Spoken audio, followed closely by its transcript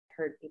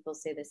heard people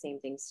say the same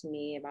things to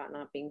me about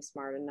not being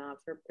smart enough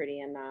or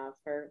pretty enough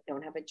or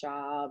don't have a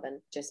job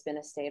and just been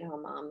a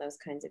stay-at-home mom, those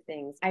kinds of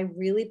things. I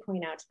really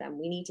point out to them,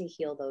 we need to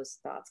heal those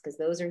thoughts because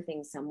those are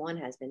things someone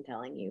has been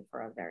telling you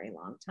for a very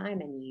long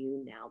time and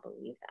you now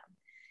believe them.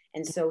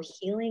 And so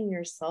healing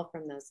yourself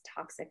from those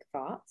toxic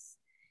thoughts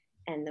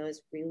and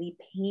those really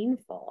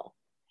painful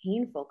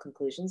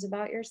conclusions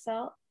about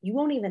yourself, you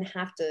won't even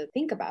have to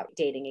think about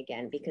dating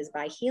again, because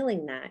by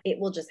healing that, it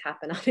will just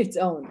happen on its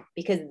own,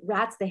 because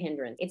that's the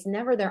hindrance. It's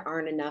never there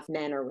aren't enough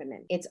men or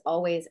women. It's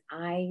always,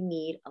 I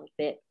need a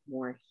bit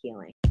more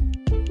healing.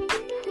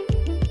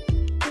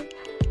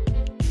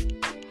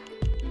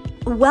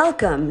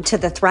 Welcome to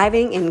the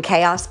Thriving in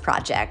Chaos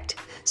Project.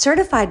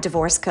 Certified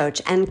divorce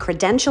coach and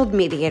credentialed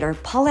mediator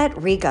Paulette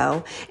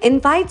Rigo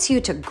invites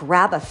you to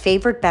grab a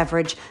favorite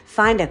beverage,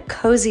 find a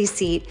cozy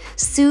seat,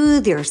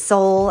 soothe your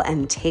soul,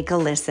 and take a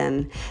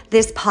listen.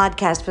 This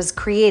podcast was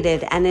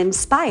created and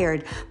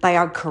inspired by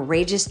our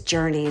courageous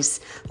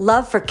journeys,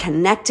 love for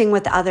connecting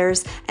with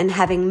others, and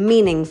having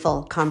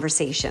meaningful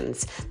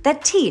conversations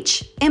that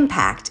teach,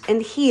 impact,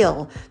 and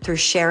heal through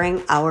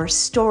sharing our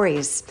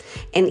stories.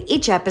 In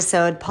each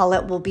episode,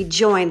 Paulette will be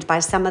joined by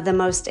some of the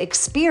most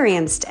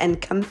experienced and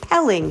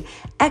compelling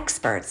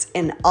experts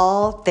in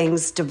all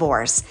things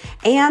divorce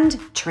and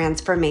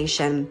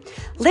transformation.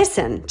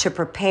 Listen to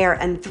prepare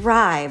and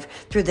thrive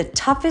through the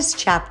toughest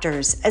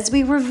chapters as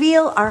we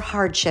reveal our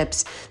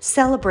hardships,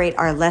 celebrate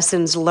our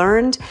lessons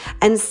learned,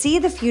 and see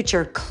the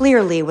future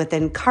clearly with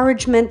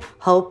encouragement,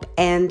 hope,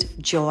 and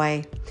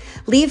joy.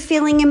 Leave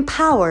feeling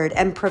empowered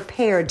and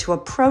prepared to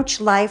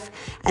approach life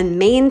and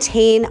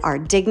maintain our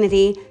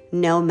dignity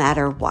no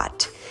matter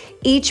what.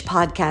 Each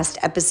podcast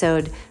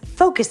episode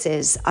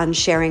focuses on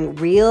sharing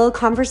real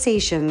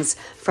conversations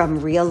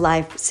from real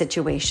life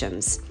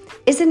situations.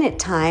 Isn't it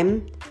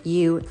time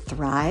you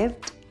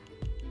thrived?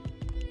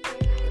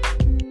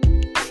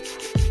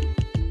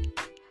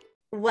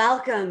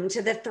 Welcome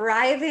to the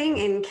Thriving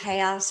in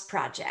Chaos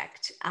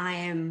Project. I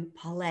am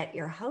Paulette,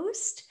 your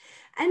host,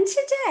 and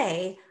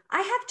today I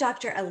have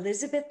Dr.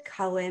 Elizabeth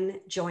Cohen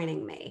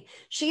joining me.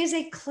 She is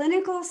a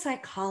clinical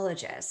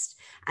psychologist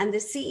and the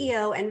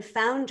CEO and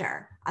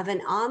founder of an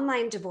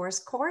online divorce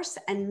course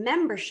and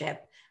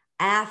membership,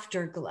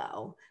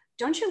 Afterglow.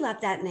 Don't you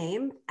love that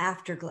name?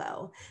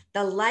 Afterglow,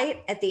 the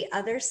light at the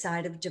other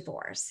side of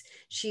divorce.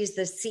 She's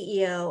the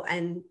CEO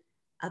and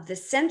of the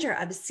Center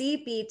of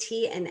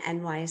CBT and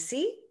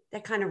NYC.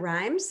 That kind of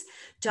rhymes.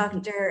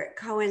 Dr.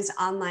 Cohen's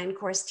online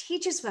course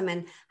teaches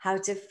women how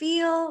to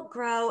feel,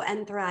 grow,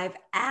 and thrive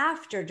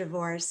after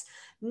divorce,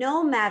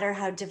 no matter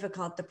how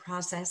difficult the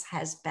process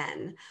has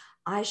been.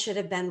 I should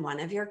have been one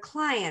of your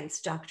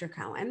clients, Dr.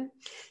 Cohen.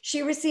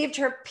 She received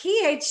her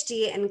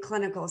PhD in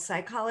clinical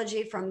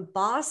psychology from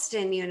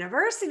Boston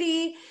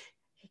University.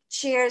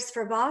 Cheers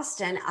for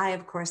Boston. I,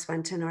 of course,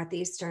 went to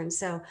Northeastern,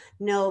 so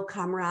no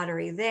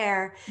camaraderie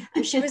there.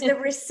 And she was the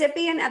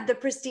recipient of the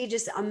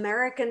prestigious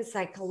American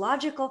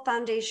Psychological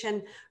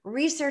Foundation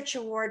Research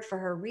Award for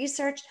her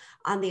research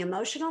on the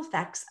emotional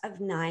effects of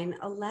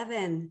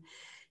 9/11.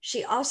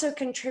 She also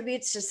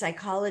contributes to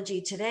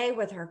Psychology Today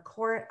with her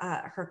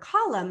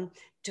column,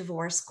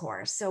 Divorce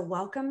Course. So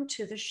welcome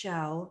to the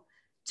show,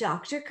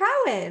 Dr.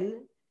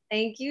 Cohen.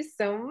 Thank you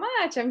so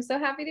much. I'm so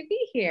happy to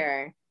be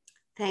here.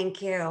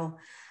 Thank you.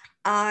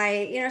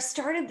 I,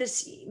 started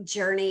this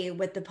journey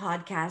with the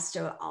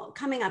podcast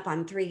coming up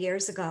on 3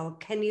 years ago.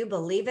 Can you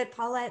believe it,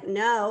 Paulette?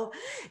 No.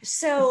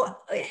 So,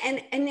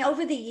 and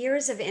over the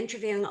years of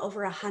interviewing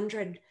over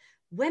 100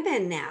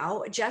 women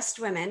now, just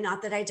women,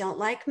 not that I don't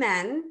like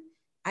men.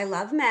 I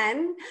love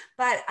men,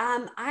 but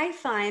I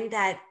find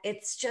that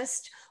it's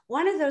just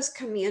one of those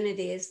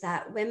communities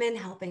that women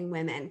helping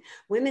women,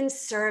 women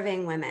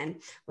serving women,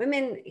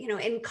 women,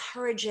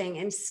 encouraging,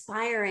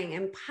 inspiring,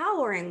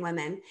 empowering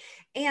women.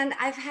 And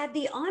I've had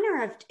the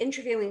honor of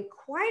interviewing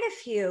quite a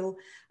few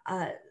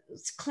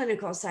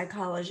clinical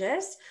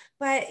psychologists,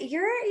 but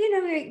you're,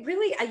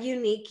 really a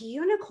unique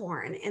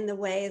unicorn in the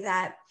way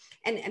that,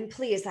 and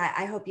please,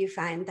 I hope you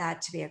find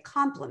that to be a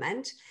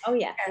compliment. Oh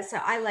yeah. So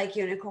I like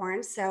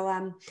unicorns.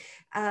 So,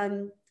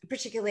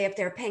 particularly if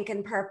they're pink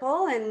and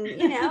purple and,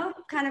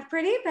 kind of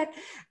pretty, but,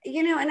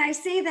 and I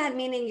say that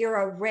meaning you're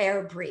a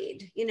rare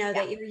breed,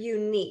 that you're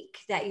unique,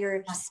 that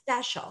you're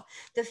special.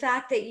 The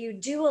fact that you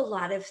do a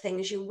lot of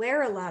things, you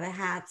wear a lot of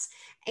hats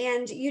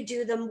and you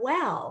do them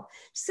well.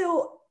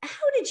 So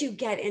how did you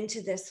get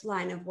into this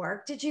line of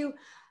work? Did you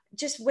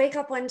just wake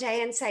up one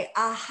day and say,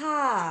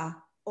 aha,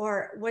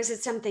 or was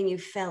it something you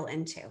fell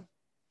into?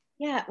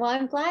 Yeah, well,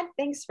 I'm glad.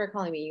 Thanks for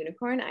calling me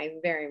unicorn. I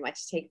very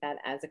much take that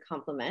as a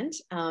compliment,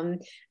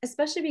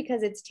 especially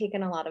because it's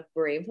taken a lot of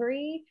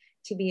bravery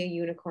to be a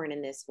unicorn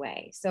in this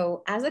way.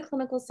 So as a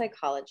clinical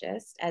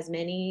psychologist, as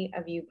many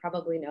of you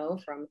probably know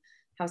from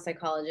how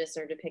psychologists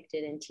are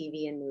depicted in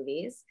TV and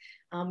movies,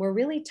 we're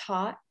really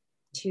taught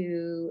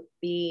to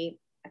be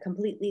a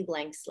completely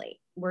blank slate.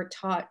 We're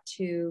taught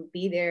to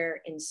be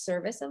there in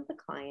service of the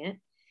client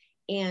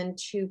and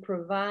to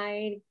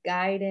provide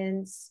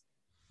guidance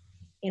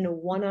in a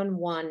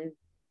one-on-one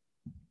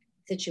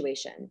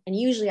situation. And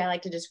usually I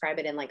like to describe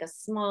it in like a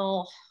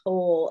small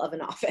hole of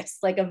an office,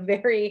 like a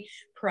very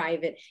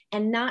private,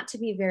 and not to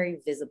be very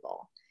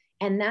visible.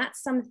 And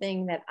that's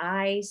something that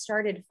I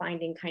started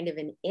finding kind of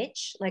an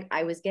itch. Like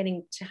I was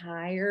getting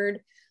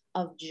tired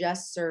of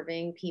just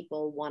serving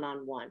people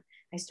one-on-one.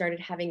 I started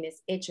having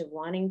this itch of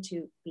wanting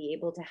to be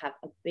able to have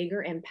a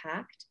bigger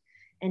impact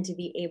and to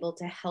be able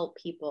to help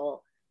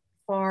people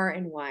far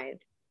and wide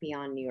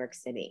beyond New York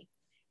City.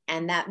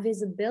 And that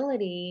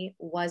visibility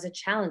was a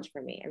challenge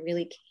for me. I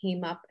really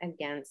came up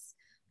against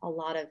a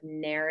lot of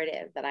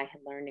narrative that I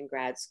had learned in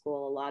grad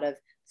school, a lot of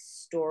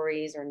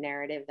stories or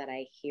narrative that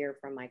I hear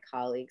from my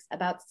colleagues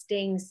about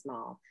staying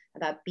small,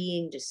 about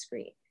being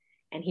discreet.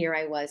 And here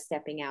I was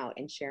stepping out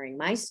and sharing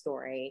my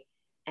story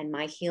and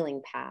my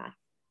healing path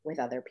with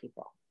other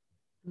people.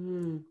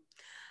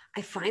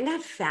 I find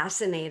that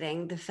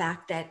fascinating, the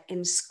fact that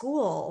in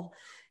school,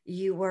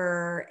 you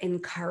were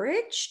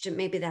encouraged,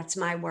 maybe that's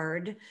my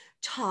word,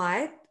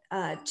 taught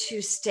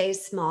to stay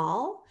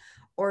small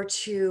or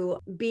to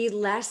be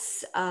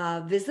less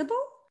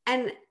visible.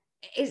 And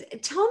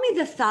tell me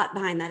the thought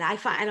behind that.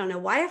 I don't know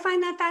why I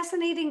find that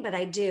fascinating, but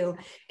I do.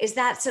 Is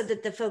that so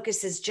that the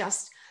focus is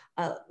just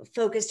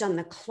focused on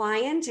the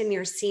client and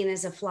you're seen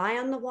as a fly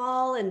on the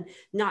wall and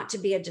not to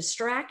be a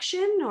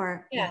distraction?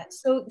 Or yeah,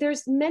 so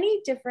there's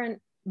many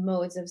different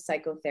modes of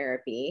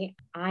psychotherapy.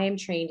 I am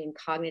trained in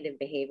cognitive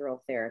behavioral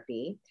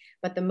therapy,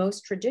 but the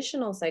most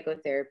traditional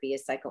psychotherapy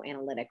is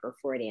psychoanalytic or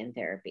Freudian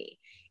therapy.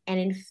 And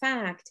in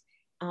fact,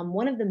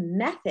 one of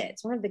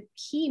the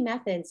key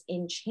methods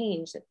in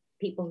change that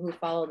people who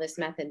follow this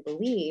method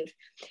believe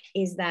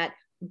is that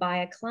by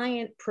a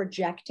client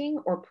projecting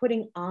or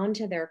putting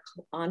onto their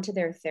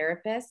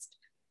therapist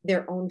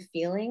their own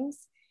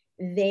feelings,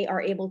 they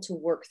are able to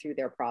work through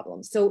their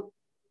problems. So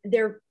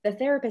the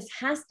therapist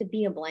has to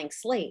be a blank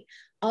slate.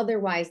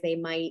 Otherwise, they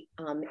might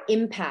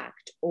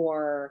impact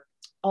or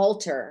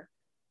alter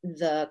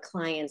the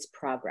client's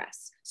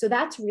progress. So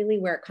that's really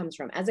where it comes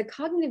from. As a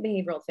cognitive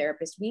behavioral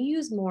therapist, we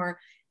use more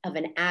of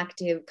an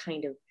active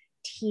kind of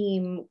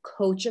team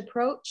coach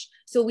approach.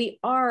 So we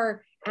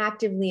are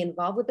actively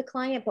involved with the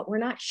client, but we're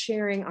not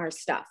sharing our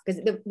stuff,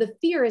 because the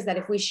fear is that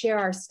if we share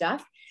our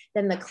stuff,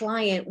 then the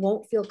client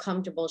won't feel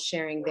comfortable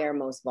sharing their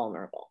most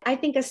vulnerable. I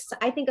think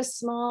a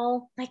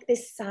small, like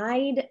this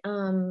side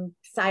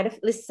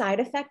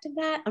effect of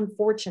that,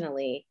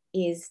 unfortunately,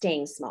 is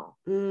staying small.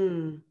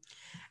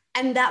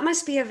 And that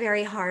must be a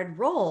very hard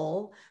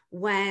role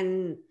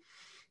when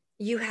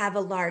you have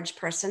a large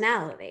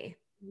personality,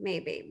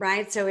 maybe,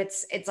 right? So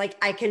it's like,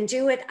 I can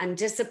do it. I'm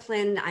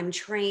disciplined. I'm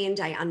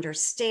trained. I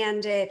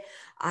understand it.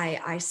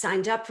 I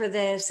signed up for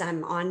this.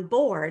 I'm on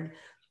board.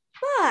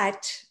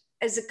 But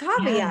as a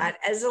caveat,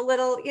 as a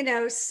little,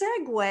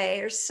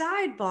 segue or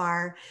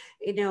sidebar,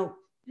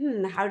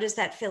 how does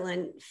that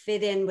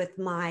fit in with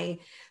my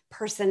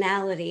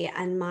personality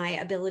and my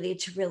ability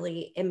to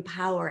really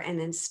empower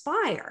and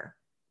inspire?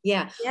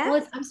 Yeah.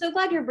 Well, I'm so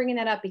glad you're bringing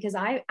that up, because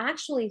I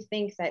actually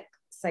think that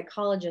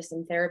psychologists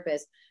and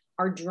therapists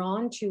are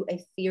drawn to a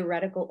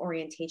theoretical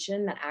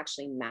orientation that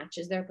actually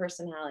matches their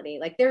personality.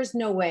 Like there's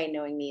no way,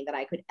 knowing me, that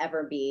I could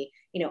ever be,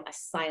 a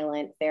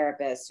silent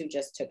therapist who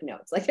just took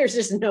notes. Like there's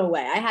just no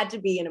way. I had to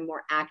be in a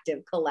more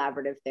active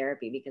collaborative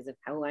therapy because of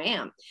who I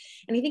am.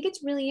 And I think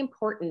it's really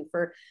important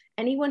for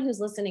anyone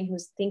who's listening,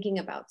 who's thinking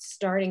about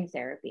starting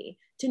therapy,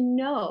 to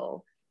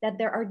know that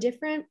there are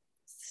different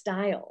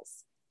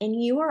styles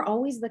and you are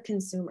always the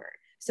consumer.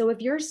 So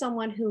if you're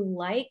someone who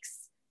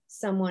likes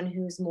someone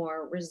who's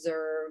more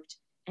reserved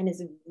and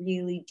is a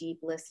really deep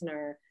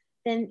listener,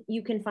 then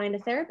you can find a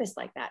therapist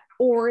like that.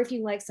 Or if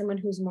you like someone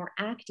who's more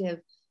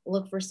active,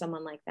 look for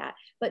someone like that.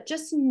 But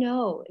just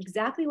know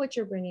exactly what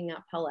you're bringing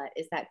up, Paulette,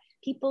 is that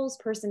people's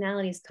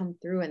personalities come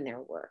through in their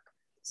work.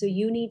 So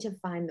you need to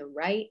find the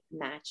right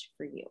match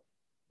for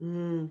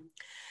you.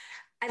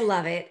 I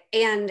love it.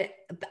 And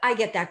I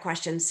get that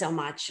question so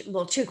much.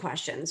 Well, two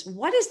questions.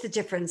 What is the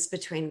difference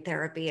between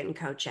therapy and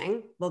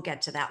coaching? We'll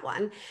get to that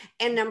one.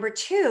 And number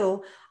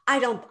two, I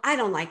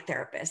don't like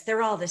therapists.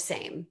 They're all the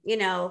same,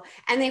 and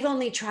they've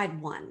only tried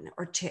one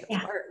or two,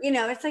 or,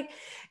 it's like,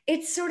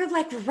 it's sort of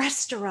like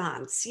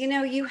restaurants,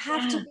 you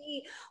have to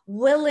be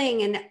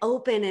willing and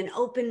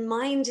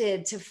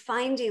open-minded to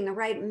finding the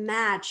right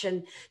match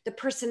and the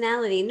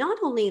personality, not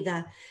only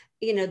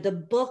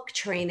the book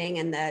training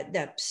and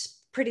the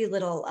pretty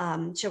little,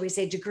 shall we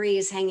say,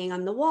 degrees hanging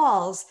on the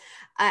walls.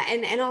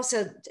 And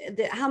also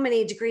how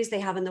many degrees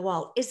they have on the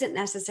wall isn't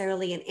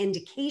necessarily an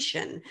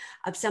indication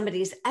of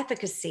somebody's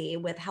efficacy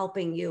with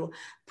helping you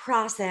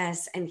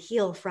process and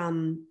heal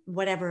from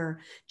whatever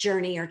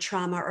journey or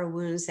trauma or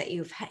wounds that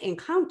you've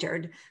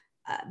encountered.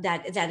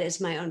 That is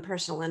my own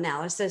personal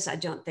analysis. I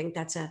don't think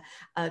that's a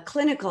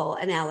clinical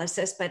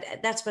analysis, but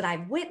that's what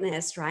I've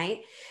witnessed, right?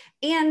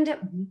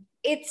 And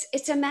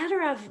it's a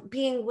matter of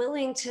being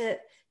willing to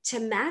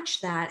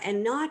match that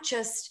and not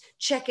just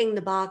checking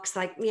the box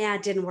like, yeah,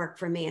 it didn't work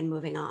for me and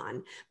moving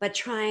on, but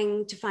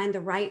trying to find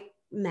the right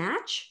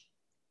match.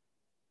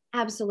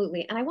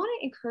 Absolutely. And I want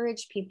to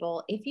encourage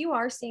people, if you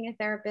are seeing a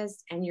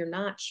therapist and you're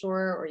not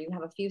sure, or you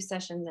have a few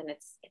sessions and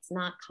it's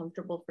not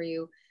comfortable for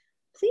you,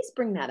 please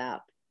bring that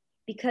up,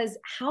 because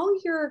how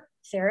your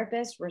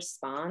therapist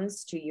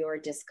responds to your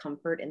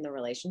discomfort in the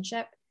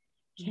relationship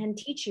can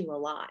teach you a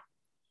lot.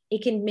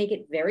 It can make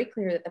it very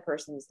clear that the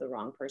person is the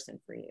wrong person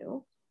for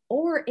you,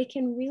 or it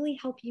can really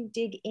help you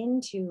dig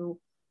into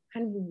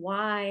kind of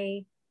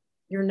why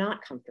you're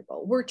not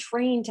comfortable. We're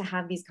trained to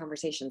have these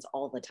conversations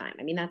all the time.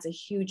 I mean, that's a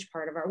huge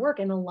part of our work.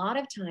 And a lot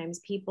of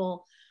times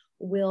people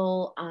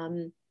will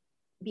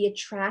be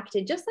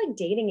attracted, just like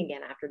dating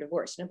again after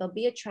divorce, they'll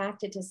be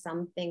attracted to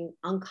something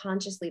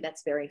unconsciously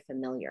that's very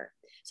familiar.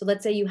 So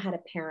let's say you had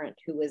a parent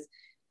who was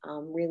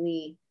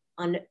really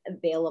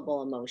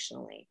unavailable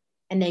emotionally.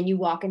 And then you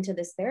walk into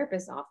this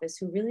therapist's office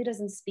who really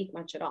doesn't speak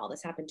much at all.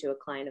 This happened to a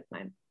client of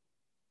mine.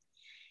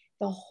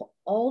 The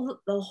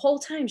whole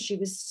time she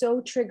was so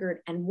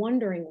triggered and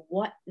wondering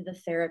what the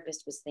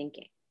therapist was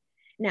thinking.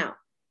 Now,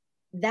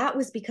 that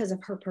was because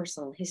of her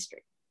personal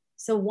history.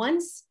 So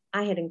once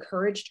I had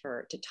encouraged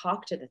her to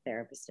talk to the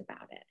therapist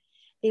about it,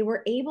 they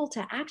were able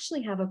to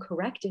actually have a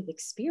corrective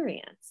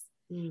experience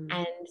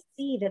and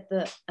see that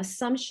the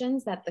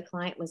assumptions that the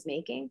client was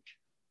making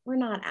were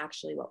not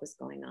actually what was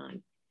going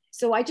on.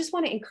 So I just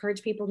want to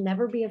encourage people,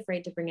 never be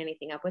afraid to bring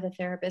anything up with a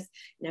therapist,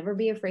 never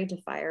be afraid to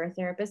fire a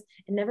therapist,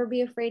 and never be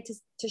afraid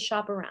to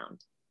shop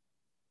around.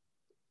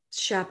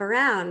 Shop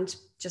around,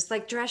 just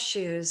like dress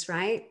shoes,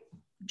 right?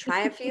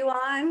 Try a few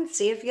on,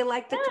 see if you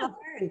like the color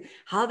and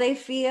how they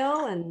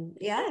feel, and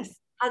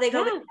how they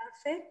go with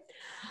the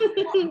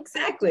outfit.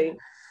 Exactly.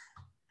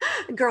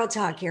 Girl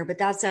talk here, but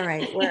that's all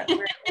right. We're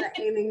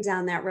aiming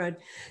down that road.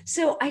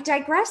 So I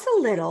digress a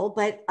little,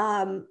 but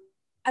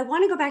I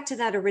want to go back to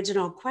that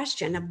original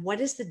question of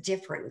what is the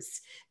difference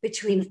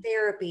between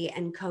therapy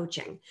and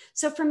coaching?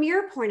 So from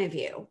your point of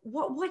view,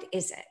 what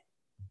is it?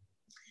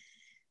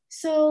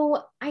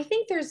 So I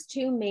think there's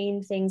two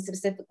main things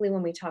specifically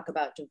when we talk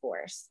about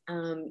divorce.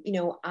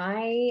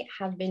 I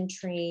have been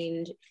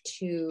trained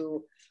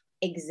to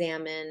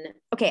examine,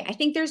 I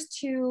think there's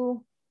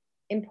two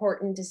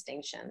important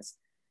distinctions,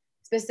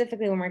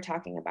 specifically when we're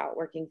talking about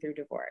working through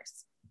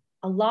divorce.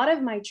 A lot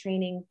of my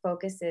training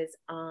focuses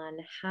on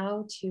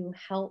how to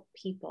help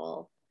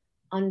people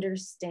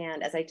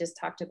understand, as I just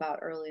talked about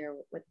earlier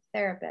with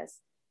therapists,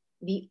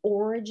 the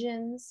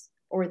origins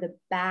or the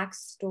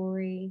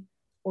backstory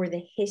or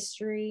the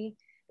history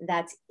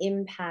that's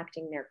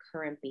impacting their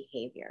current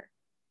behavior.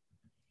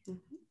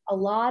 A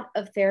lot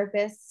of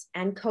therapists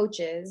and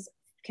coaches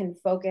can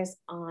focus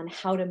on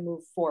how to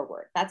move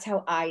forward. That's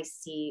how I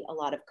see a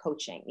lot of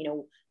coaching.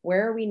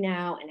 Where are we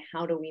now and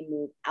how do we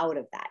move out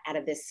of that, out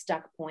of this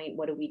stuck point?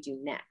 What do we do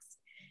next?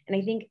 And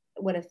I think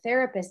what a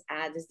therapist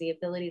adds is the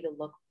ability to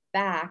look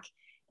back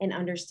and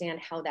understand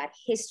how that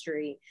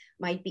history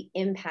might be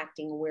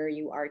impacting where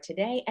you are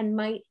today and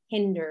might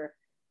hinder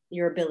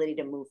your ability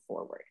to move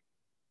forward.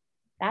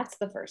 That's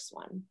the first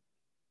one.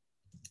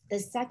 The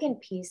second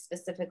piece,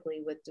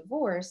 specifically with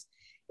divorce,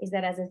 is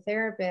that as a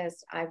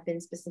therapist, I've been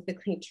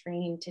specifically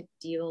trained to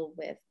deal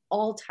with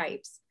all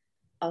types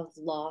of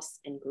loss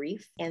and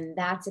grief. And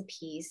that's a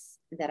piece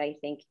that I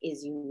think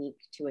is unique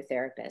to a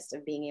therapist,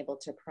 of being able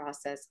to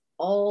process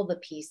all the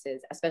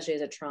pieces, especially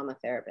as a trauma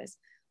therapist,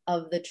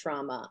 of the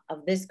trauma,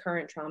 of this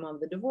current trauma of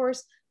the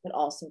divorce, but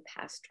also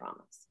past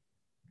traumas.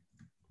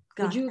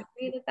 Would you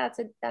agree that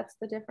that's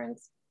the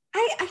difference?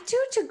 I do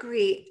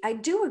agree. I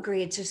do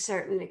agree to a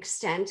certain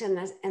extent in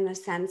the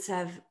sense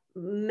of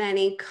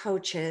many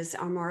coaches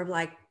are more of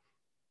like,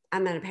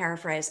 I'm going to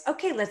paraphrase,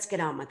 okay, let's get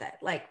on with it.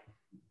 Like,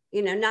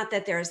 not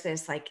that there's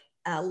this like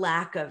a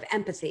lack of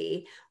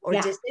empathy or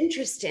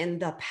disinterest in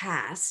the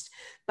past,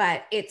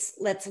 but it's,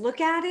 let's look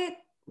at it.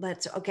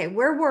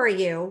 Where were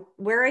you?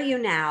 Where are you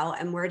now?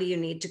 And where do you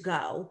need to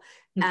go?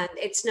 And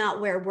it's not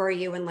where were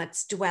you and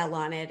let's dwell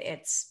on it.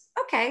 It's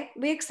okay,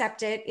 we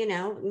accept it.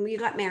 We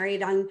got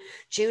married on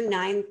June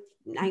 9th,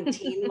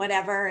 19,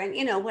 whatever,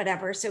 and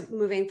whatever. So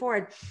moving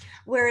forward,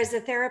 whereas a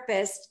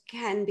therapist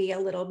can be a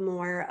little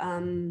more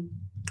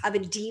of a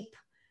deep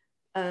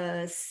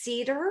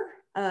seeder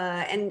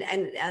and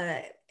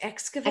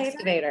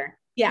excavator.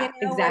 Yeah,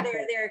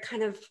 exactly. They're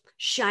kind of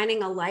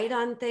shining a light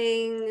on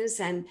things,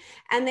 and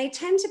they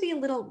tend to be a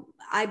little,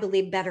 I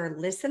believe, better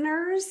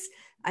listeners.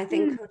 I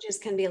think coaches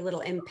can be a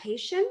little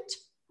impatient.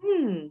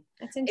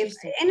 That's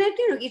interesting. And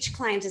each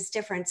client is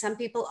different. Some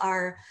people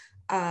are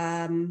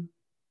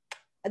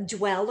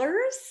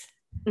dwellers,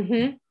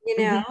 and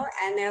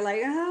they're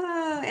like,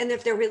 oh, and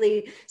if they're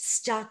really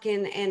stuck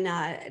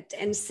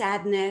in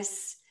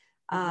sadness,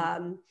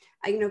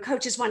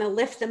 coaches want to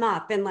lift them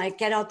up and like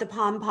get out the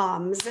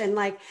pom-poms and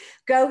like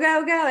go,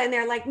 and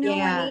they're like, no,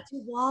 I need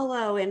to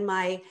wallow in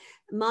my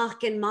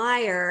muck and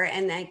mire,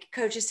 and like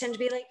coaches tend to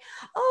be like,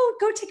 oh,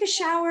 go take a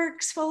shower,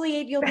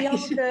 exfoliate, you'll be all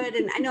good.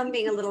 And I know I'm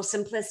being a little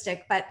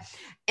simplistic,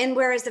 and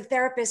whereas the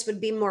therapist would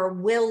be more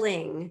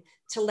willing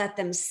to let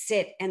them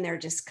sit in their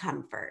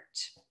discomfort.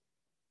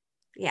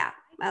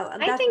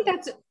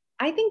 I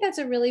I think that's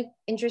a really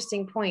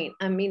interesting point.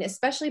 I mean,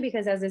 especially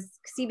because as a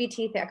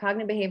CBT,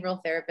 cognitive behavioral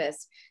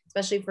therapist,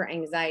 especially for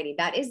anxiety,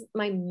 that is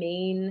my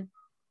main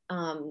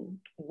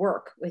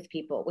work with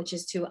people, which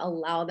is to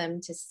allow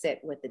them to sit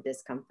with the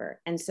discomfort.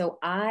 And so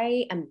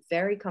I am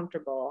very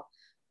comfortable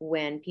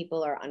when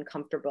people are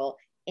uncomfortable.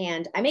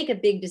 And I make a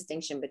big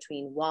distinction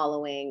between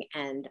wallowing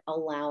and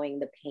allowing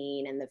the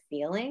pain and the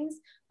feelings,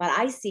 but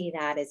I see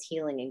that as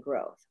healing and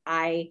growth.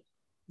 I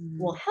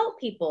will help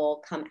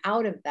people come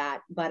out of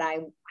that, but I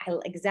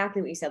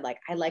exactly what you said, like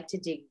I like to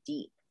dig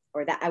deep,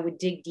 or that I would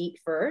dig deep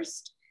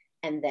first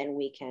and then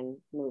we can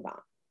move on.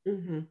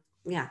 Mm-hmm.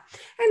 Yeah.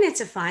 And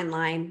it's a fine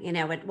line,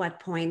 at what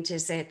point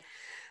is it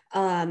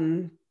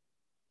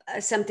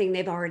something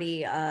they've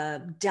already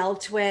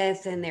dealt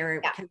with and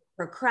they're kind of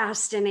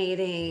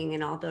procrastinating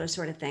and all those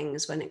sort of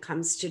things when it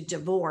comes to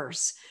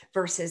divorce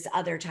versus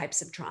other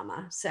types of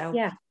trauma. So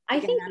yeah, I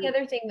think the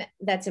other thing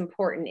that's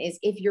important is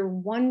if you're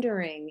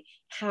wondering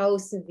how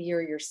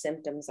severe your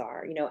symptoms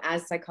are,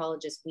 as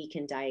psychologists, we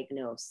can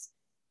diagnose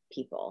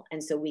people.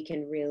 And so we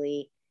can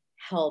really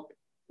help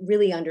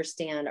really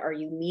understand, are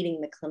you meeting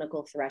the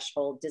clinical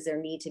threshold? Does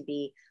there need to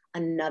be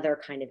another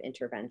kind of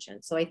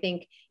intervention? So I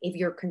think if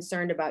you're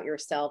concerned about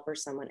yourself or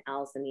someone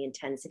else and the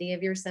intensity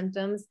of your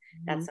symptoms,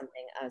 that's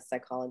something a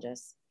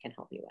psychologist can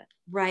help you with.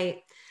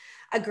 Right.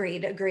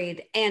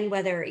 Agreed. And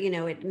whether,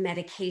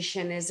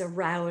 medication is a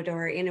route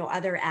or,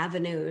 other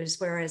avenues,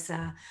 whereas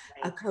a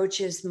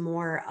coach is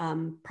more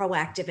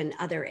proactive in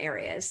other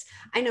areas.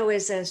 I know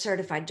as a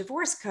certified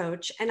divorce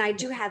coach, and I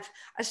do have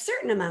a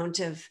certain amount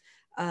of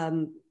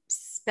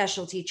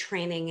specialty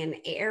training in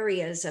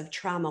areas of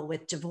trauma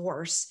with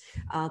divorce,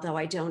 although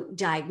I don't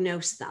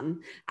diagnose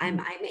them.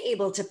 I'm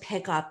able to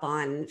pick up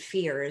on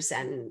fears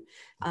and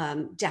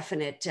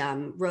definite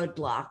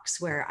roadblocks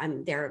where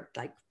they're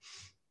like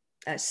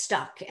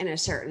stuck in a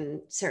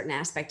certain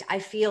aspect. I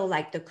feel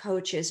like the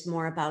coach is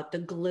more about the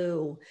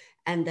glue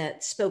and the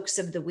spokes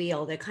of the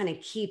wheel that kind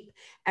of keep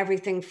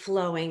everything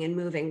flowing and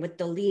moving with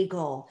the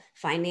legal,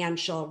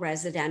 financial,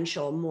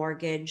 residential,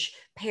 mortgage,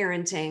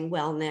 parenting,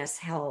 wellness,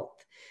 health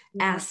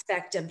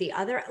aspect of the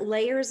other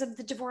layers of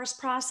the divorce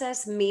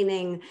process,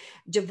 meaning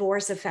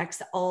divorce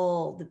affects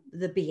all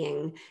the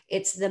being.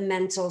 It's the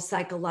mental,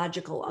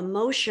 psychological,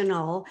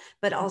 emotional,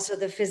 but also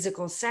the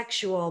physical,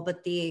 sexual,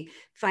 but the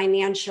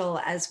financial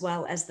as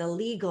well as the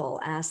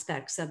legal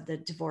aspects of the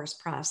divorce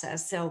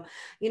process. So,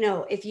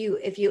 if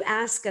you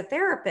ask a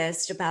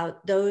therapist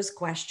about those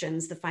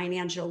questions, the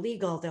financial,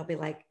 legal, they'll be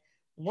like,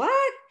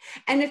 what?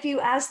 And if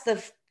you ask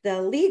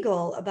the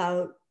legal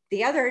about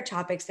the other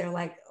topics, they're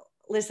like,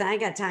 listen, I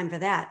got time for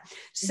that.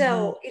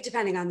 So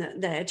depending on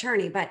the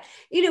attorney, but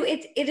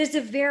it is a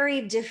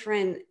very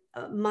different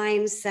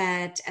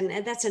mindset,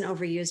 and that's an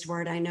overused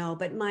word, I know,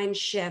 but mind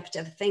shift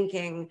of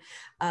thinking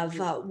of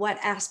what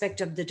aspect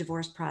of the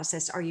divorce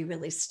process are you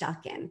really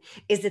stuck in?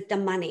 Is it the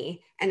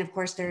money? And of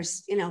course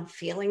there's,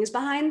 feelings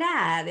behind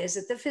that. Is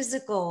it the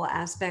physical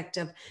aspect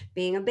of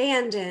being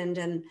abandoned?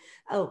 And,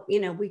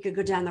 we could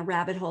go down the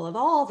rabbit hole of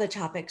all the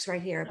topics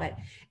right here, but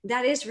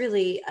that is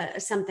really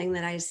something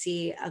that I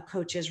see a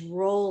coach's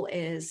role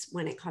is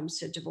when it comes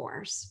to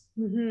divorce.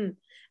 And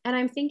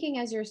I'm thinking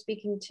as you're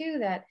speaking too,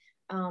 that,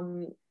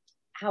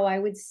 how I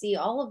would see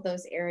all of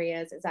those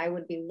areas is I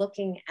would be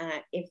looking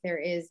at if there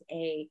is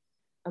a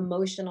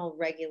emotional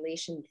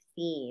regulation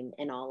theme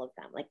in all of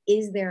them. Like,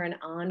 is there an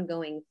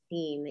ongoing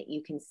theme that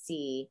you can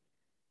see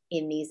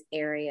in these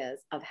areas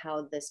of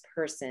how this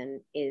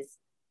person is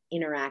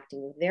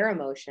interacting with their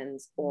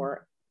emotions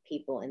or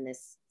people in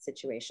this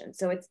situation?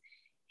 So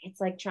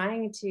it's like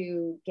trying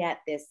to get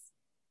this,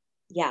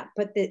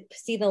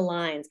 see the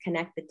lines,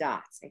 connect the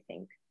dots, I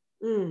think.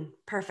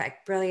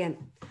 Perfect. Brilliant.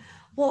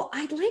 Well,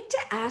 I'd like to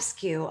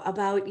ask you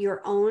about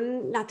your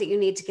own, not that you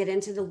need to get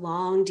into the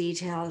long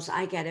details,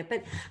 I get it,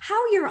 but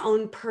how your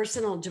own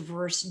personal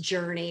divorce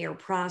journey or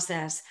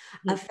process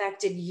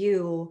affected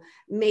you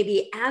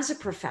maybe as a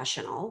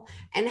professional,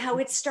 and how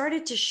it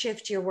started to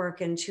shift your work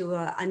into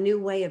a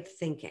new way of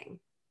thinking.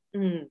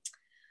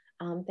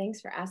 Thanks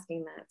for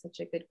asking that. Such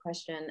a good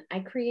question.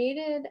 I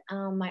created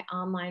my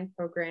online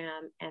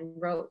program and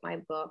wrote my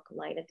book,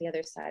 Light at the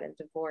Other Side of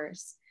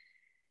Divorce,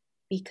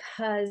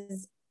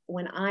 because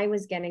when I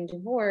was getting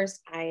divorced,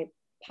 I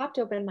popped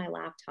open my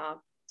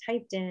laptop,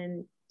 typed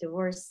in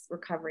divorce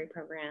recovery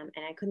program,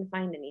 and I couldn't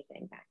find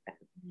anything back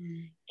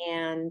then.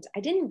 And I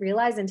didn't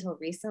realize until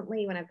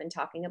recently, when I've been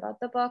talking about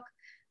the book,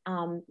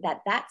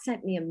 that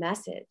sent me a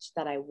message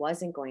that I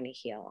wasn't going to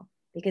heal.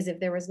 Because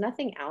if there was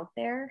nothing out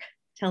there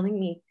telling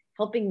me,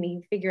 helping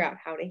me figure out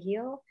how to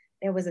heal,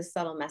 there was a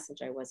subtle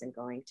message I wasn't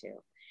going to.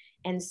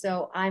 And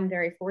so I'm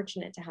very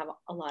fortunate to have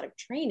a lot of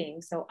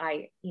training. So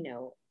I,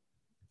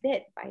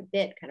 bit by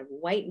bit kind of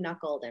white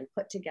knuckled and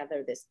put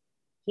together this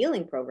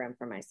healing program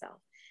for myself,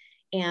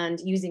 and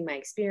using my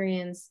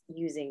experience,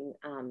 using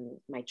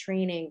my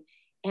training.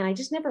 And I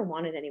just never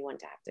wanted anyone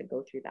to have to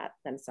go through that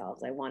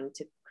themselves. I wanted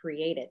to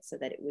create it so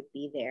that it would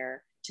be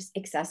there, just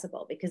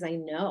accessible, because I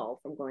know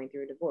from going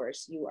through a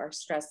divorce, you are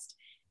stressed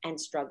and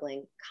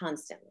struggling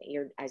constantly.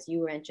 You're, as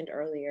you mentioned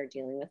earlier,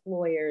 dealing with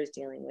lawyers,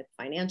 dealing with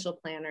financial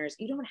planners.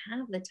 You don't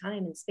have the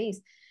time and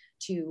space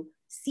to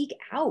seek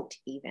out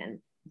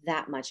even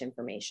that much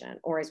information.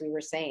 Or as we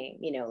were saying,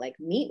 like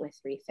meet with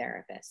 3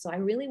 therapists. So I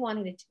really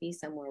wanted it to be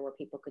somewhere where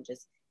people could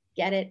just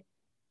get it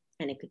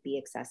and it could be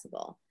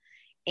accessible.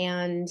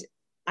 And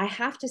I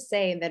have to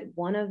say that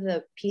one of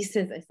the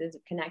pieces, this is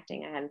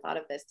connecting, I hadn't thought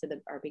of this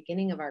to our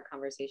beginning of our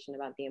conversation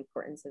about the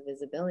importance of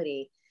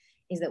visibility,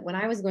 is that when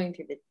I was going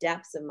through the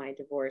depths of my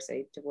divorce,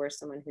 I divorced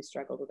someone who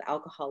struggled with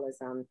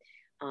alcoholism.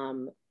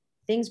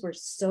 Things were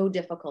so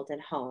difficult at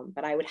home,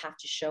 but I would have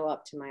to show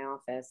up to my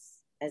office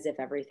as if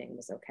everything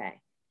was okay.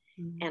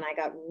 Mm-hmm. And I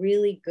got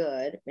really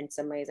good. In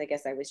some ways, I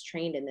guess I was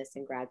trained in this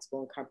in grad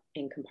school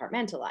in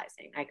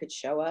compartmentalizing. I could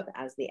show up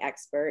as the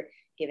expert,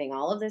 giving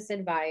all of this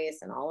advice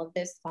and all of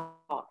this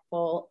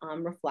thoughtful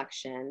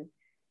reflection.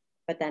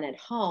 But then at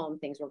home,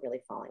 things were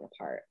really falling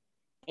apart.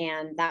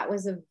 And that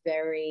was a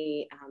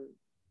very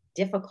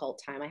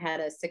difficult time. I had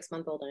a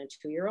 6-month-old and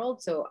a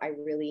 2-year-old. So I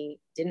really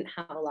didn't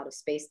have a lot of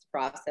space to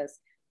process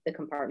the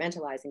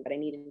compartmentalizing, but I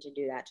needed to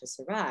do that to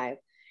survive.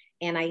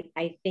 And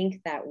I think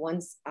that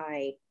once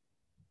I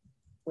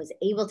was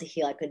able to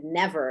heal, I could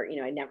never,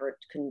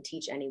 couldn't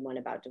teach anyone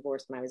about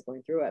divorce when I was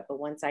going through it. But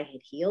once I had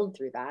healed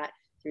through that,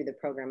 through the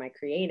program I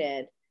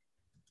created,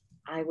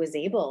 I was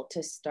able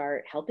to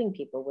start helping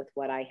people with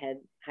what I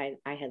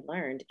had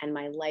learned, and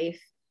my life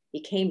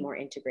became more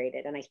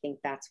integrated. And I think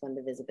that's when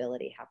the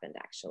visibility happened,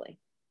 actually.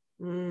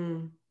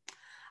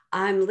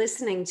 I'm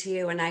listening to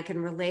you and I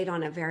can relate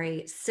on a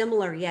very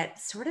similar yet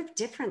sort of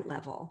different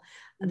level.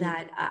 Mm-hmm.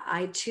 That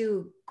I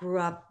too grew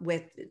up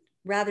with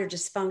rather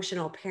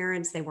dysfunctional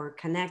parents. They weren't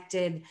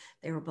connected.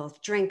 They were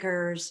both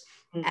drinkers.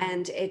 Mm-hmm.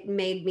 And it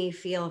made me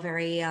feel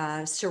very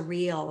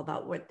surreal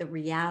about what the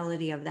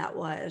reality of that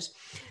was.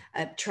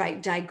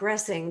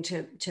 Digressing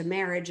to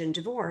marriage and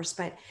divorce,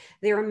 but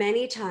there were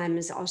many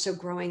times also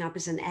growing up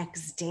as an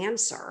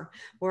ex-dancer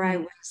where I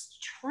was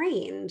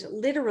trained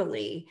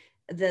literally.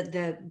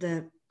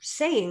 The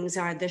sayings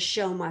are, the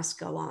show must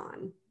go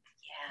on.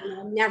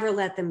 Yeah. Never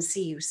let them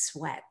see you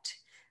sweat.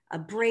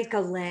 Break a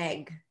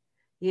leg.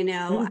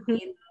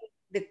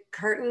 The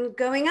curtain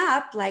going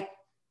up, like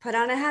put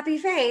on a happy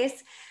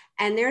face.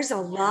 And there's a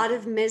lot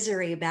of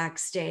misery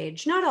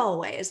backstage. Not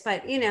always,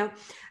 but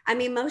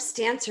most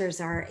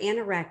dancers are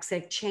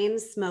anorexic, chain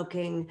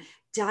smoking,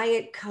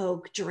 Diet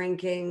Coke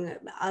drinking,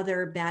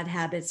 other bad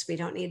habits we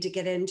don't need to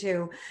get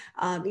into.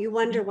 You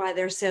wonder why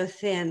they're so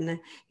thin.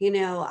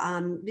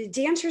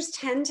 Dancers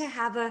tend to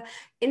have a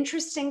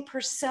interesting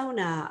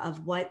persona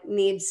of what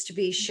needs to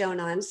be shown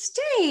on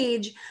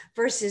stage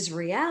versus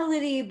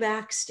reality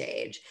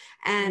backstage.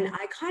 And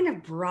I kind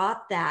of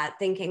brought that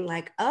thinking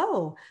like,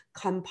 oh,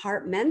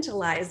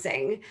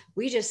 compartmentalizing.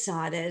 We just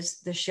saw it as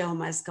the show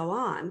must go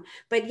on.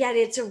 But yet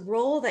it's a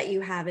role that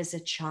you have as a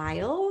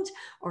child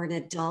or an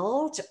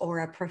adult or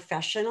a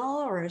professional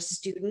or a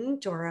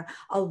student or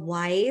a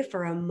wife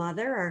or a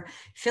mother, or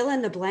fill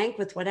in the blank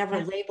with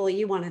whatever label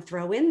you want to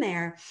throw in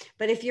there.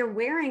 But if you're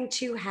wearing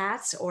 2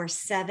 hats or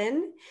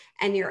 7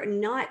 and you're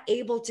not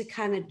able to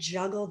kind of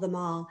juggle them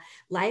all,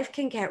 life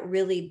can get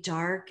really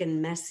dark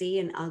and messy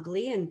and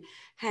ugly. And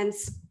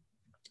hence,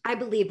 I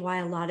believe why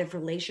a lot of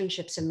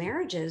relationships and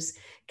marriages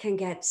can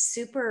get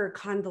super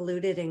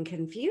convoluted and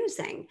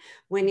confusing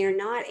when you're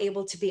not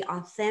able to be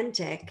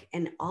authentic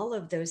in all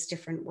of those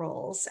different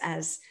roles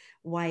as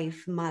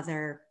wife,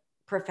 mother,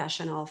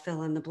 professional,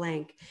 fill in the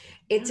blank.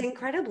 It's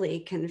incredibly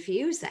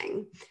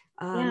confusing.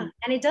 And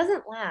it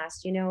doesn't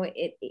last,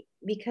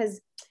 because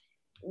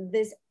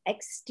this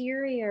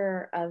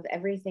exterior of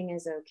everything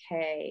is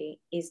okay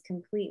is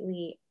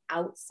completely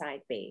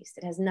outside based.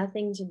 It has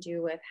nothing to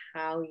do with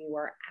how you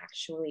are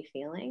actually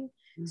feeling.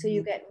 Mm-hmm. So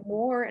you get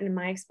more, and in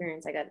my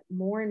experience, I got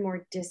more and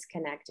more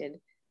disconnected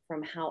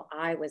from how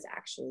I was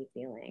actually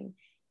feeling.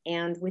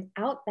 And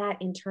without that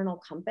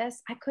internal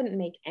compass, I couldn't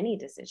make any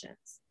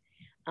decisions.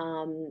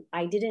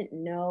 I didn't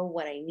know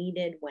what I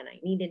needed when I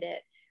needed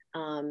it.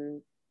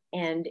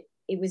 And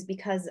it was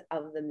because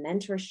of the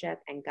mentorship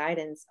and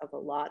guidance of a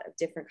lot of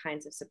different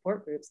kinds of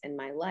support groups in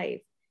my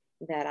life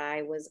that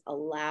I was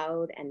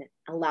allowed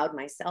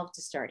myself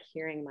to start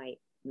hearing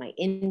my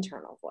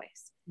internal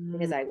voice,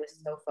 because I was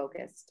so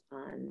focused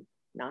on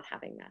not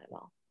having that at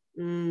all.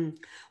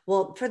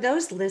 Well, for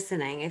those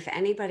listening, if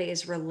anybody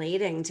is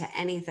relating to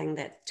anything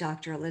that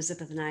Dr.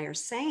 Elizabeth and I are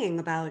saying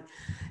about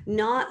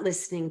not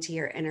listening to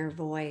your inner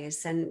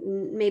voice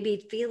and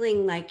maybe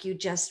feeling like you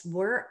just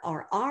were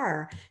or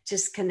are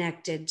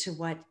disconnected to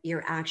what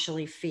you're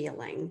actually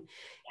feeling,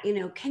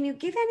 can you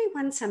give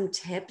anyone some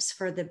tips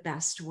for the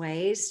best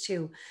ways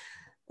to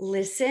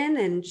listen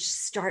and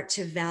start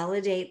to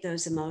validate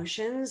those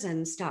emotions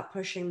and stop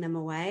pushing them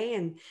away?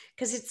 And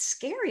because it's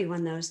scary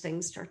when those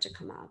things start to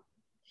come up.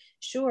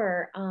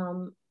 Sure.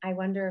 I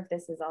wonder if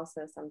this is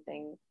also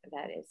something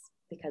that is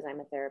because I'm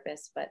a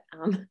therapist, but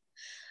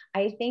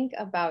I think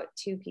about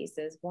 2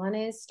 pieces. One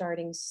is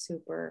starting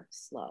super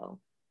slow.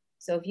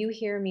 So if you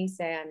hear me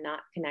say I'm not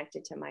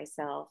connected to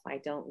myself, I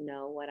don't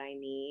know what I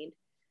need,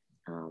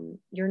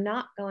 you're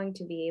not going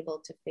to be able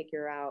to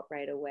figure out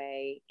right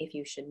away if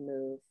you should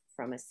move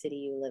from a city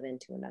you live in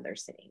to another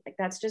city. Like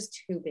that's just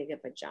too big of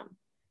a jump.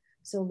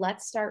 So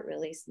let's start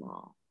really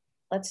small.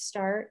 Let's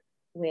start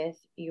with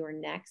your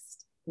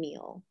next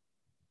meal.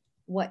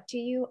 What do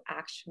you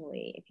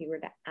actually, if you were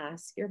to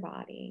ask your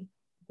body,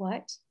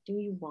 what do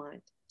you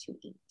want to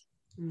eat?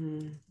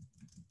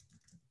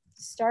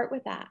 Start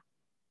with that.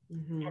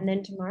 And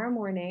then tomorrow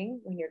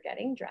morning, when you're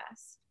getting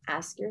dressed,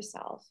 ask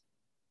yourself,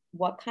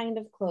 what kind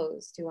of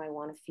clothes do I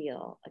want to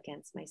feel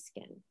against my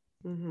skin?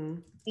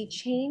 We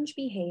change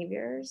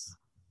behaviors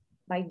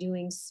by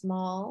doing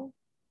small,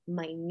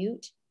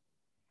 minute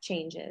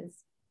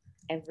changes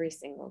every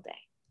single day.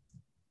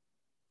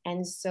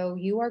 And so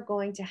you are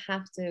going to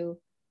have to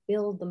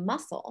build the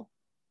muscle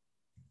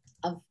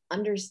of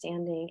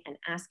understanding and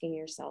asking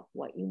yourself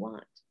what you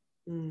want.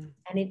 And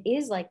it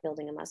is like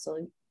building a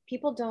muscle.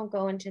 People don't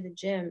go into the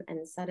gym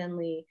and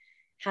suddenly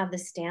have the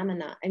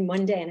stamina in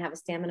one day and have a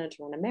stamina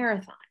to run a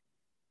marathon.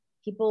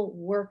 People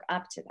work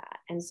up to that.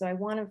 And so I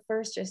want to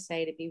first just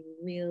say to be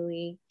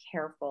really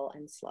careful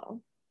and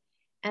slow.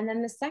 And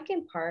then the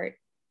second part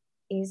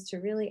is to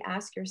really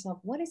ask yourself,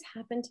 what has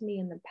happened to me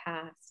in the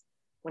past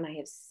when I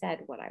have said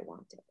what I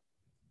wanted?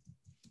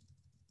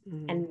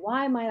 And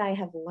why might I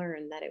have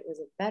learned that it was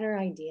a better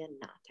idea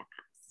not to ask?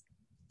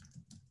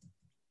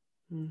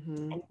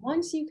 And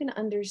once you can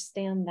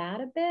understand that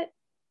a bit,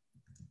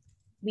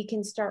 we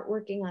can start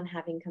working on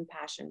having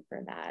compassion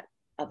for that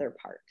other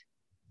part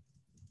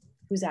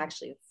who's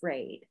actually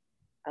afraid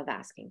of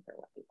asking for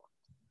what we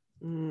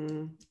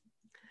want.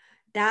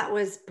 That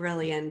was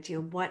brilliant.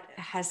 What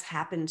has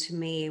happened to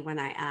me when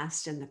I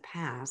asked in the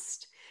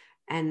past?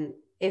 And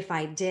if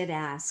I did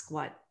ask,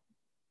 what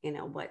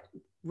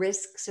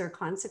risks or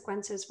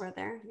consequences were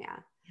there?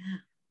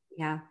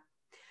 Yeah.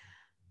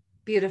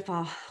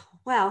 Beautiful.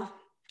 Well,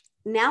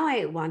 now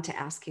I want to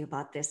ask you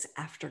about this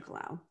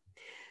afterglow.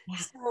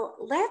 So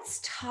let's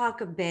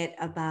talk a bit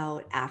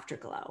about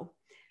afterglow.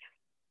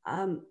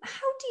 How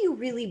do you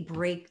really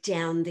break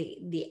down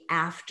the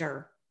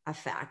after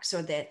effects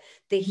or the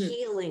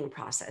healing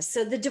process?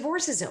 So the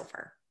divorce is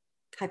over,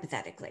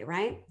 hypothetically,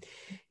 right?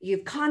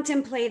 You've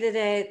contemplated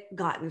it,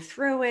 gotten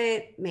through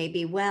it,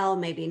 maybe well,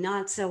 maybe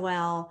not so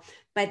well.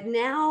 But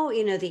now,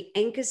 the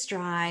ink is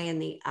dry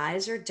and the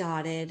I's are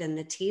dotted and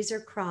the T's are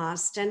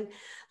crossed. And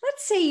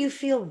let's say you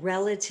feel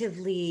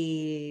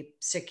relatively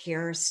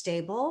secure,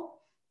 stable.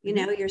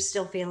 You're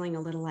still feeling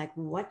a little like,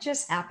 what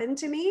just happened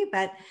to me?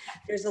 But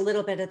there's a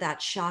little bit of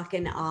that shock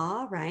and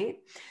awe, right?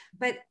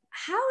 But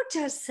how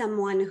does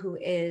someone who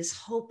is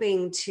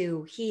hoping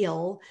to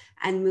heal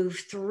and move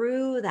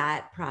through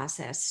that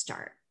process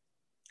start?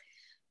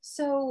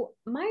 So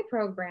my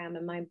program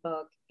and my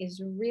book has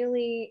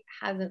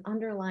an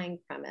underlying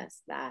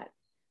premise that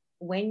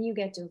when you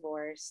get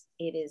divorced,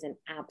 it is an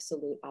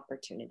absolute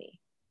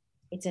opportunity.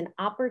 It's an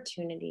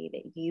opportunity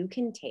that you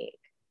can take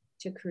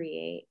to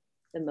create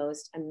the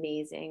most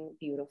amazing,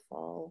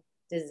 beautiful,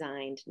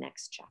 designed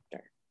next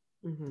chapter.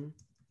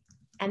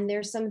 And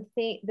there's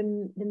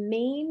the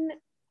main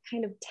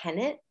kind of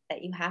tenet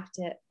that you have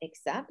to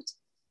accept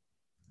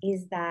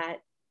is that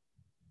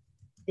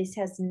this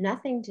has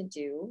nothing to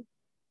do,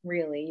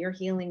 really, your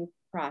healing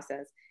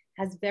process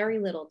has very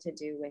little to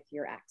do with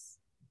your ex,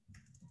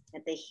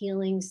 that the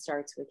healing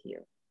starts with you.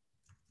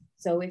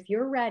 So if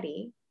you're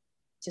ready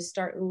to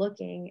start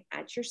looking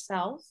at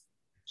yourself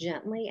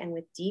gently and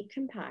with deep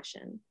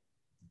compassion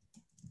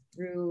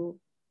through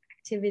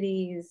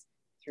activities,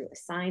 through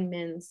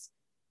assignments,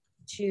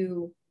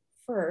 to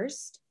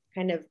first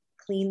kind of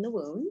clean the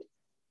wound,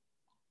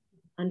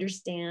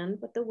 understand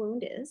what the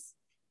wound is,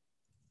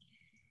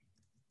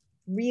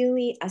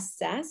 really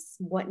assess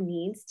what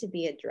needs to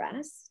be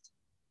addressed,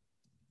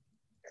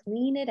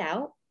 clean it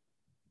out,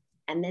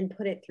 and then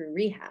put it through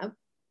rehab,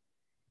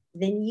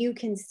 then you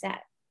can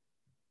set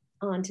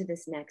onto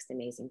this next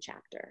amazing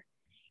chapter.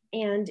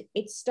 And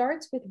it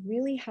starts with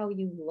really how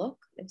you look,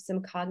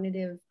 some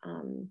cognitive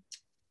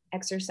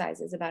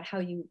exercises about how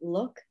you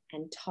look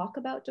and talk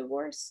about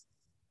divorce,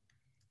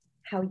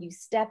 how you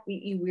step.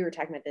 We were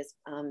talking about this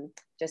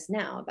just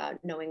now about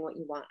knowing what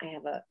you want. I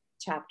have a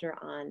chapter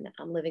on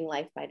living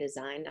life by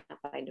design,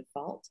 not by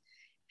default,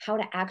 how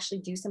to actually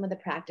do some of the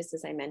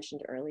practices I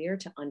mentioned earlier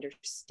to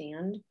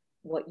understand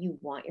what you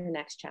want your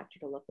next chapter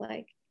to look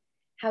like,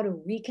 how to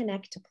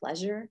reconnect to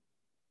pleasure,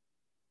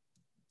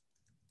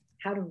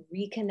 how to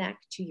reconnect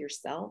to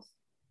yourself.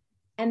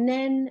 And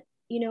then,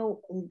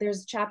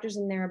 there's chapters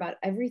in there about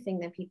everything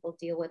that people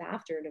deal with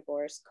after a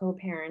divorce,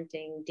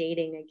 co-parenting,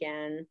 dating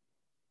again.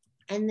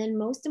 And then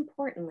most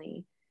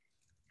importantly,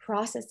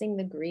 processing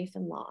the grief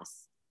and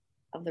loss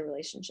of the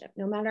relationship.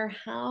 No matter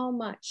how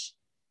much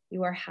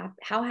you are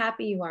how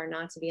happy you are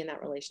not to be in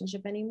that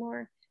relationship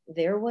anymore,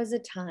 there was a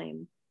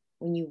time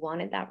when you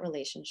wanted that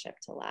relationship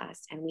to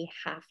last, and we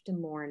have to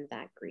mourn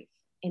that grief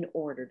in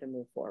order to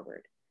move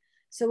forward.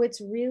 So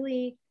it's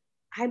really,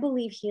 I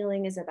believe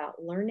healing is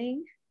about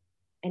learning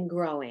and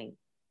growing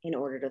in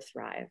order to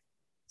thrive.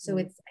 So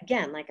it's,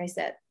 again, like I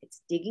said,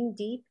 it's digging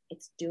deep,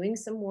 it's doing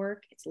some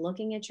work, it's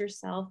looking at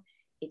yourself,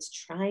 It's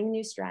trying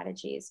new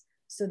strategies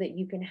so that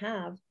you can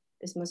have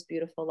this most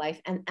beautiful life.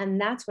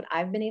 And that's what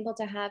I've been able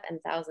to have, and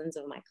thousands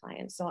of my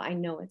clients. So I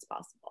know it's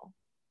possible.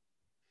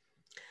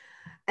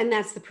 And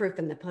that's the proof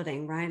in the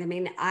pudding, right? I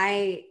mean,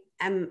 I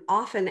am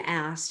often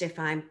asked if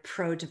I'm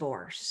pro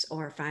divorce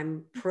or if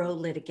I'm pro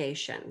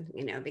litigation,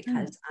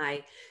 because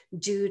I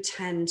do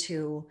tend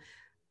to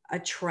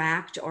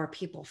attract, or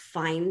people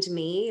find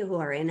me who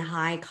are in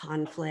high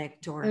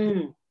conflict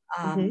or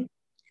Mm-hmm.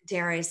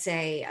 dare I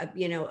say,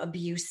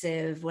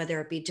 abusive,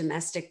 whether it be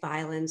domestic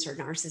violence or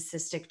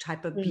narcissistic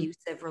type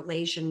abusive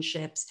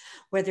relationships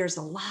where there's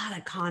a lot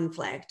of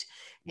conflict.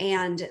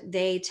 And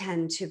they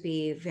tend to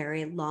be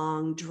very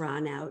long,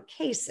 drawn out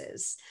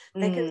cases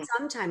that can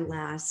sometimes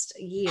last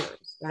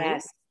years, right?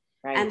 Yes,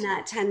 right. And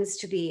that tends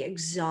to be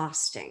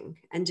exhausting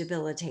and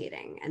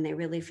debilitating, and they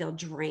really feel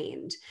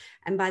drained.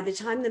 And by the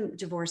time the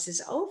divorce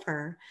is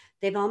over,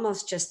 they've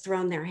almost just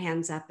thrown their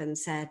hands up and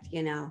said,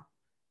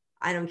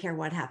 I don't care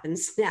what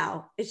happens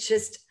now. It's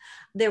just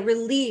the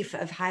relief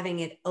of having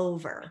it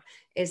over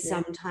is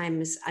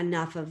sometimes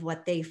enough of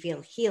what they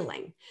feel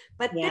healing.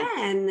 But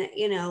then,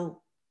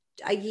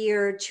 a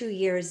year, 2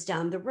 years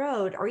down the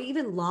road, or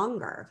even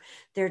longer,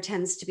 there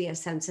tends to be a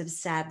sense of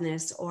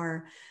sadness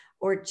or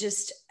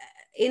just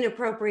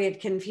inappropriate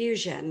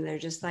confusion. They're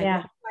just like,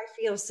 why do I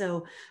feel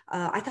so?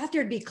 I thought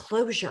there'd be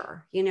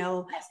closure,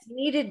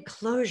 needed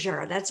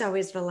closure. That's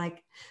always the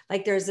like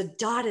there's a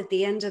dot at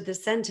the end of the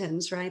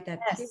sentence, right? That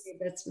period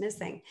that's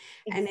missing.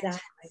 Exactly. And it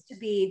tends to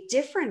be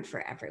different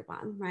for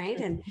everyone, right?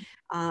 And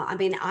I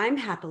mean, I'm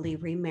happily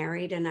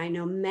remarried, and I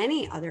know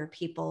many other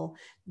people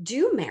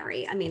do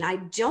marry. I mean, I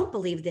don't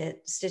believe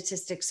that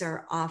statistics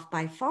are off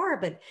by far,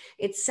 but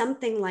it's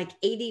something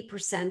like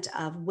 80%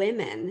 of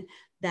women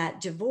that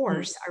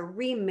divorce are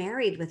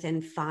remarried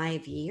within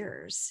 5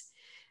 years.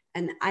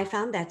 And I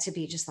found that to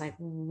be just like,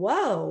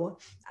 whoa,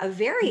 a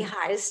very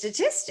high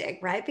statistic,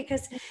 right?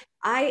 Because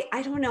I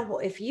don't know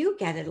if you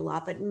get it a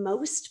lot, but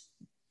most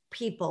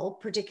people,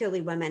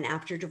 particularly women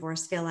after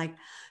divorce, feel like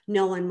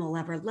no one will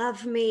ever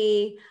love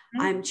me.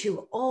 I'm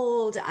too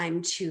old.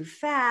 I'm too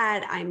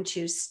fat. I'm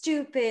too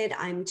stupid.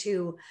 I'm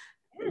too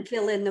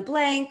fill in the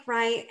blank,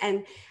 right?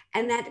 And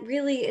that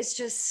really is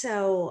just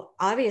so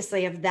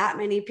obviously if that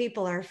many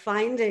people are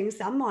finding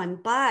someone,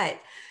 but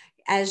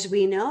as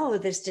we know,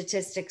 the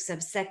statistics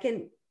of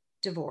second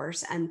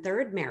divorce and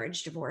third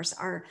marriage divorce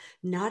are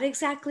not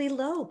exactly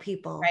low,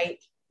 people. Right.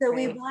 So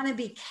we want to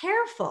be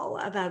careful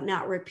about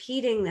not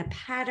repeating the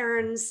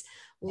patterns,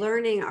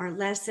 learning our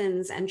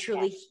lessons, and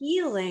truly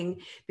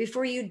healing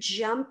before you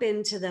jump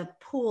into the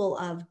pool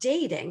of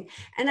dating.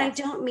 And I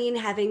don't mean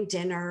having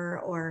dinner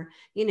or,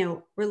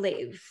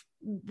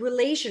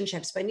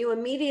 relationships, but you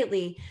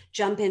immediately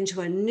jump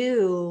into a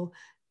new,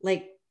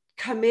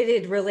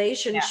 committed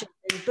relationship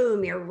and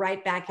boom, you're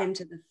right back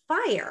into the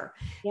fire.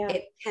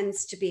 It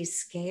tends to be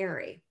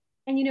scary.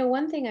 And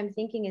one thing I'm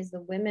thinking is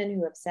the women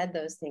who have said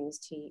those things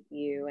to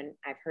you, and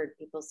I've heard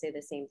people say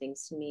the same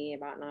things to me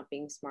about not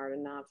being smart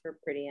enough or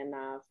pretty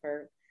enough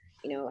or,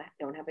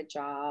 don't have a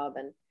job,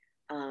 and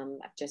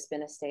I've just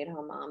been a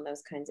stay-at-home mom,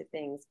 those kinds of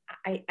things.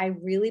 I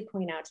really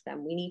point out to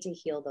them, we need to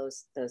heal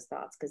those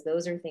thoughts, because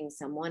those are things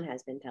someone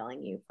has been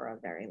telling you for a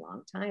very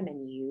long time,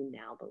 and you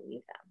now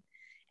believe them.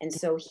 And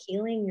so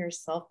healing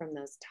yourself from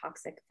those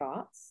toxic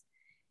thoughts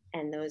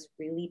and those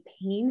really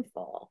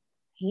painful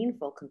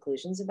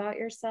conclusions about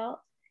yourself,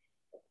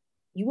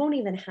 you won't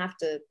even have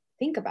to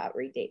think about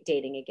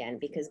dating again,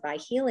 because by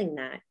healing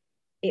that,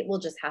 it will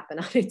just happen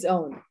on its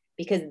own,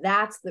 because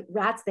that's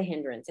the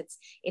hindrance.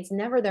 It's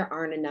never there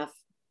aren't enough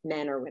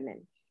men or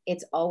women.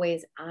 It's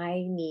always,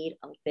 I need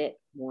a bit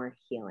more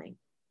healing.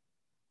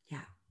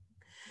 Yeah.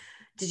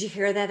 Did you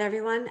hear that,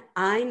 everyone?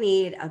 I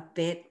need a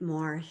bit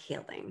more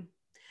healing.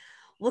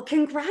 Well,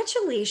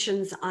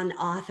 congratulations on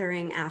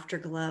authoring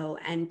Afterglow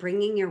and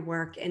bringing your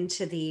work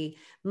into the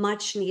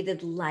much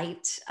needed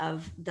light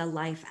of the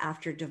life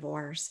after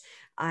divorce.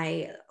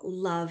 I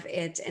love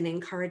it and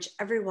encourage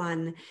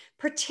everyone,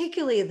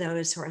 particularly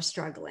those who are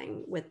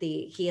struggling with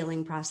the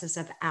healing process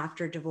of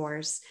after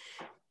divorce,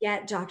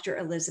 get Dr.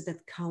 Elizabeth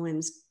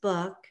Cohen's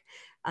book.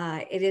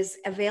 It is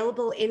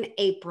available in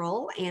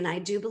April, and I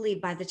do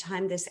believe by the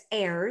time this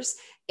airs,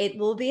 it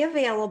will be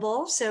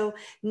available. So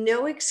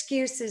no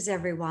excuses,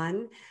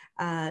 everyone.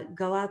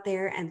 Go out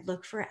there and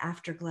look for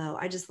Afterglow.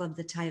 I just love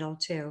the title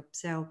too.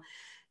 So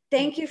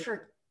thank you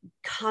for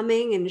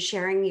coming and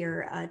sharing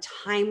your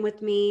time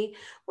with me.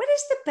 What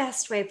is the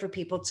best way for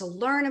people to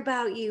learn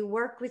about you,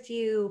 work with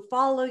you,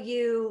 follow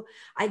you?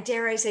 I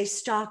dare I say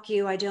stalk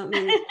you. I don't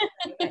mean,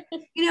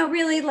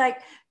 really like,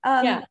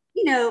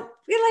 we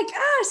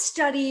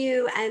study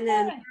you and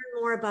then learn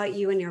more about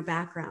you and your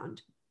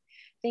background.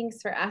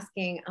 Thanks for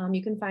asking.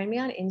 You can find me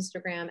on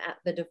Instagram at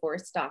The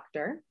Divorce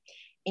Doctor.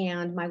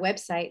 And my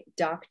website,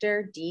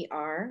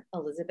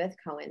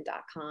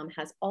 drdrelizabethcohen.com,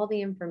 has all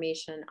the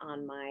information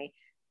on my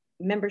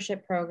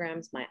membership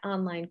programs, my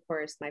online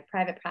course, my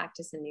private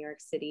practice in New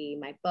York City,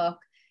 my book,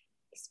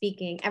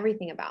 speaking,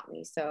 everything about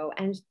me. So,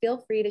 and feel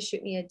free to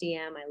shoot me a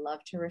DM. I love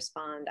to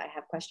respond. I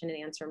have question and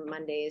answer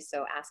Mondays.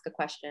 So ask a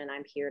question.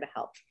 I'm here to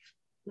help.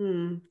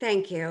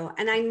 Thank you.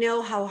 And I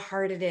know how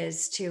hard it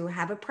is to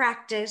have a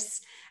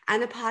practice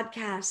and a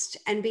podcast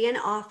and be an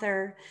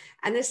author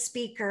and a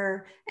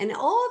speaker and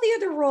all the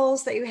other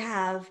roles that you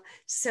have.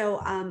 So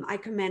I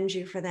commend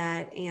you for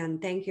that.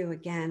 And thank you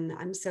again.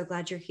 I'm so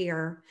glad you're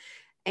here.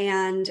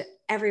 And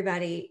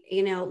everybody,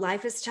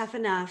 life is tough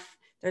enough.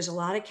 There's a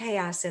lot of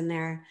chaos in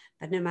there,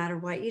 but no matter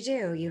what you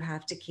do, you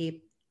have to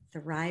keep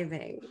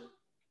thriving.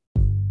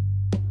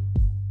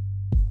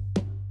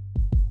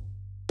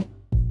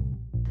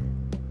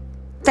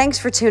 Thanks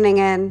for tuning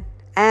in.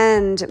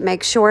 And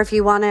make sure if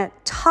you want to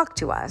talk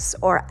to us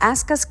or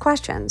ask us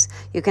questions,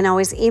 you can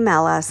always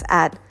email us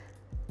at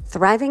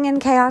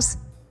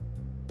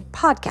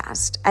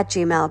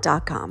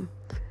thrivinginchaospodcast@gmail.com.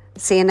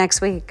 See you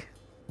next week.